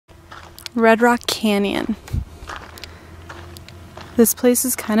Red Rock Canyon. This place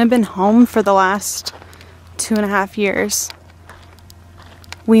has kind of been home for the last 2.5 years.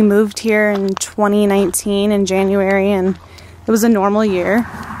 We moved here in 2019 in January, and it was a normal year.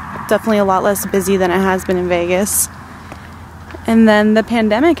 Definitely a lot less busy than it has been in Vegas. And then the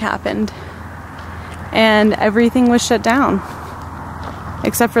pandemic happened, and everything was shut down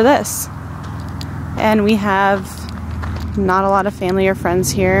except for this. And we have not a lot of family or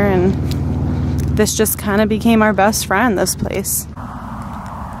friends here, and this just kind of became our best friend, this place.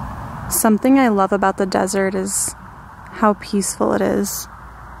 Something I love about the desert is how peaceful it is.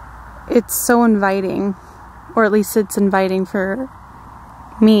 It's so inviting, or at least it's inviting for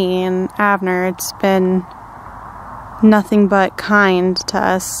me and Avner. It's been nothing but kind to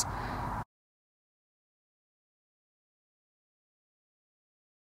us.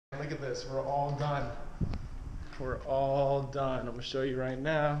 Look at this, we're all done. We're all done. I'm gonna show you right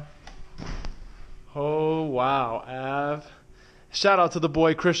now. Oh wow, Av. Shout out to the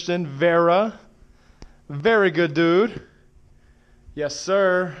boy Christian, Vera. Very good dude. Yes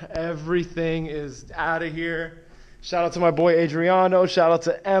sir, everything is out of here. Shout out to my boy Adriano, shout out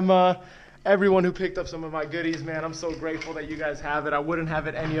to Emma. Everyone who picked up some of my goodies, man, I'm so grateful that you guys have it. I wouldn't have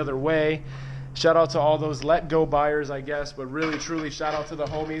it any other way. Shout out to all those let go buyers, I guess, but really, truly, shout out to the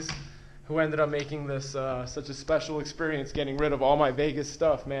homies who ended up making this such a special experience, getting rid of all my Vegas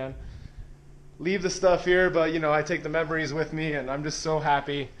stuff, man. Leave the stuff here, but, you know, I take the memories with me, and I'm just so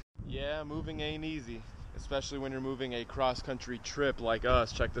happy. Yeah, moving ain't easy, especially when you're moving a cross-country trip like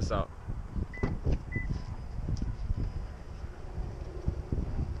us. Check this out.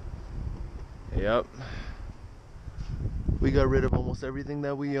 Yep. We got rid of almost everything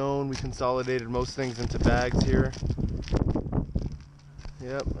that we own. We consolidated most things into bags here.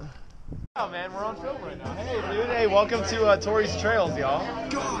 Yep. Oh man, we're on film right now. Hey dude, hey, welcome to Toristrails, y'all.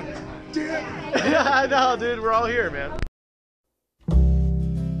 God damn. Yeah, I know, dude, we're all here, man.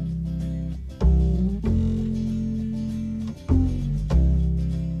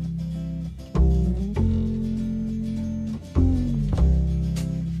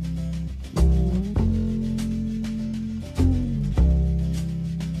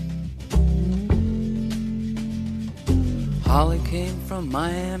 Holly came from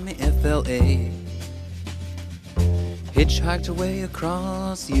Miami, FLA, hitchhiked away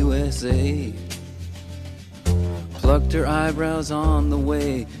across USA, plucked her eyebrows on the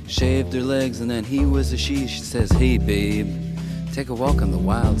way, shaved her legs, and then he was a she. She says, hey babe, take a walk on the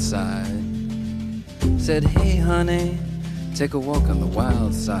wild side. Said, hey honey, take a walk on the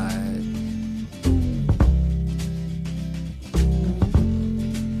wild side.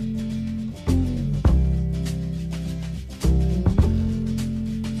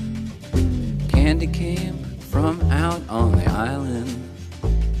 Candy came from out on the island.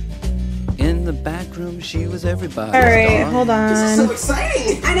 In the back room, she was everybody's Alright, hold on. This is so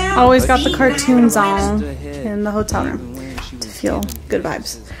exciting! I know! Always got the cartoons on in the hotel room to feel good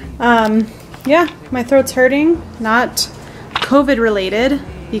vibes. Yeah, my throat's hurting. Not COVID related,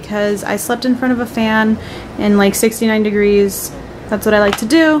 because I slept in front of a fan in like 69 degrees. That's what I like to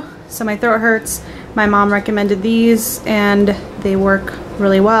do, so my throat hurts. My mom recommended these, and they work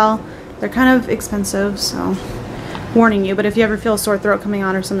really well. They're kind of expensive, so warning you, but if you ever feel a sore throat coming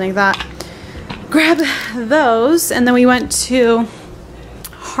on or something like that, grab those. And then we went to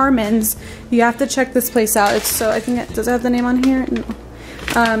Harmon's. You have to check this place out. It's so, I think it does it have the name on here?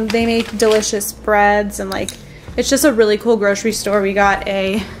 No. They make delicious breads, and like, it's just a really cool grocery store. We got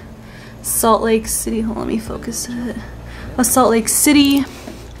a Salt Lake City, hold on, let me focus it. A Salt Lake City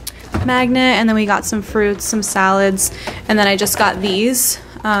magnet, and then we got some fruits, some salads, and then I just got these.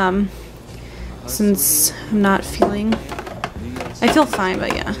 Since I'm not feeling, I feel fine,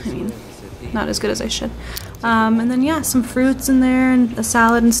 but yeah, I mean, not as good as I should. And then yeah, some fruits in there and a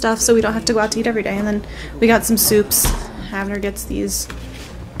salad and stuff, so we don't have to go out to eat every day. And then we got some soups. Avner gets these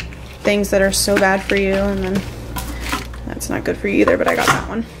things that are so bad for you, and then that's not good for you either, but I got that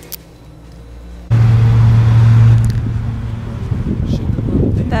one.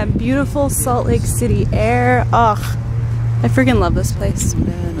 That beautiful Salt Lake City air. Ugh, I freaking love this place.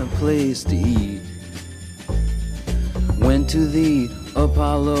 And a place to eat. Went to the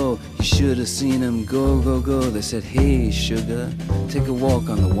Apollo, you should have seen him go, go, go. They said, hey sugar, take a walk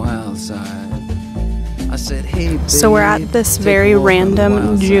on the wild side. I said, hey babe, so we're at this very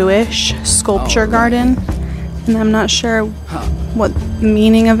random Jewish sculpture garden, and I'm not sure what the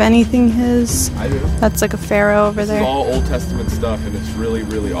meaning of anything is. I do. That's like a pharaoh over there. It's all Old Testament stuff, and it's really,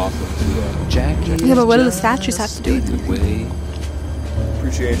 really awesome to Yeah, but what do the statues have to do with it?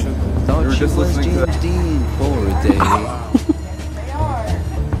 appreciation. Thought We were she just was listening to that. James Dean for a day.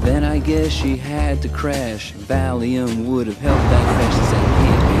 Then I guess she had to crash. Valium would have helped that fast. She said,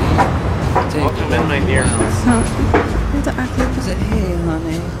 hey babe, take a walk on the wild side. I said, hey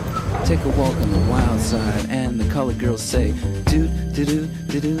honey, take a walk on the wild side. And the colored girls say, do do do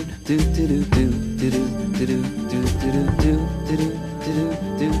do do do do do do do do do do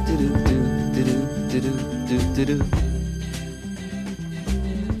do do do do.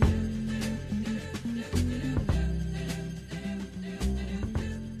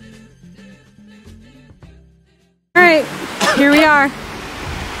 Alright, here we are.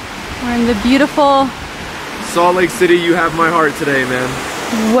 We're in the beautiful Salt Lake City, you have my heart today, man.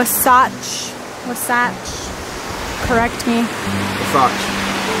 Wasatch, correct me, Wasatch.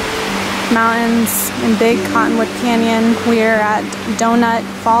 mountains in Big Cottonwood Canyon. We're at Donut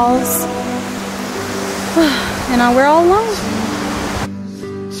Falls, and we're all alone.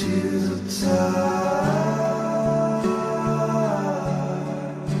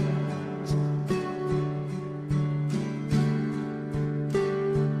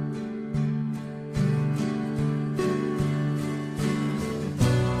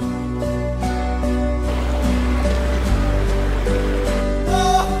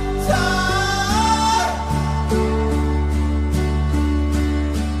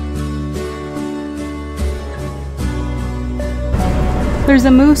 There's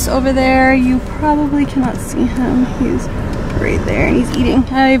a moose over there. You probably cannot see him. He's right there and he's eating.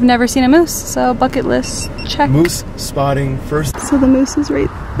 I've never seen a moose, so bucket list check. Moose spotting first. So the moose is right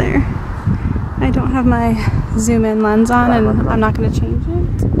there. I don't have my zoom in lens on and I'm not going to change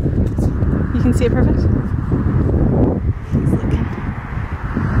it. You can see it perfect? He's looking.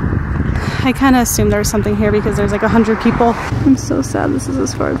 I kind of assumed there was something here because there's like 100 people. I'm so sad this is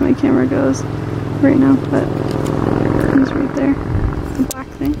as far as my camera goes right now, but he's right there. The black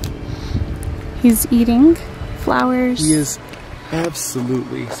thing. He's eating flowers. He is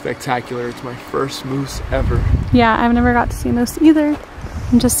absolutely spectacular. It's my first moose ever. Yeah, I've never got to see a moose either.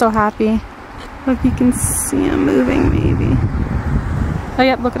 I'm just so happy. Hope you can see him moving, maybe. Oh,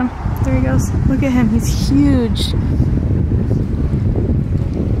 yep, look at him. There he goes. Look at him. He's huge.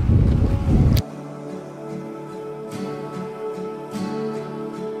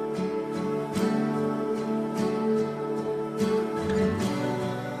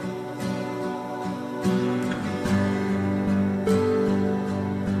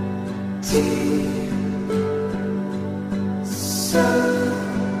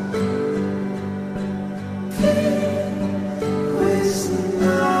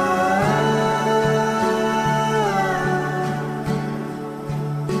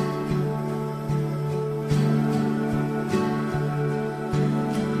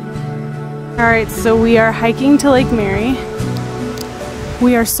 Alright, so we are hiking to Lake Mary.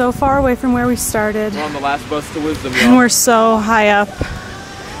 We are so far away from where we started. We're on the last bus to Wisdom, And y'all. we're so high up.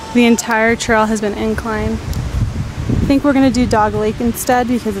 The entire trail has been inclined. I think we're gonna do Dog Lake instead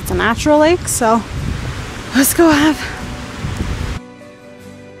because it's a natural lake, so let's go have.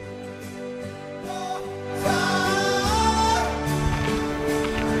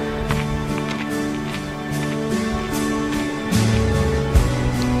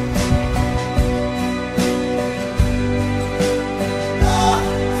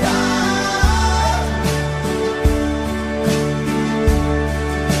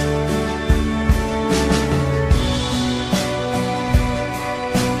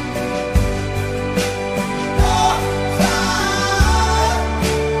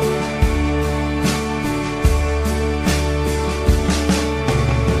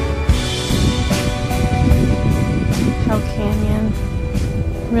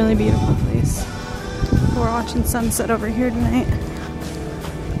 Really beautiful place. We're watching sunset over here tonight.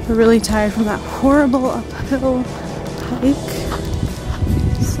 We're really tired from that horrible uphill hike.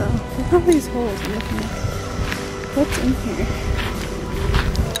 So look at all these holes. What's in here?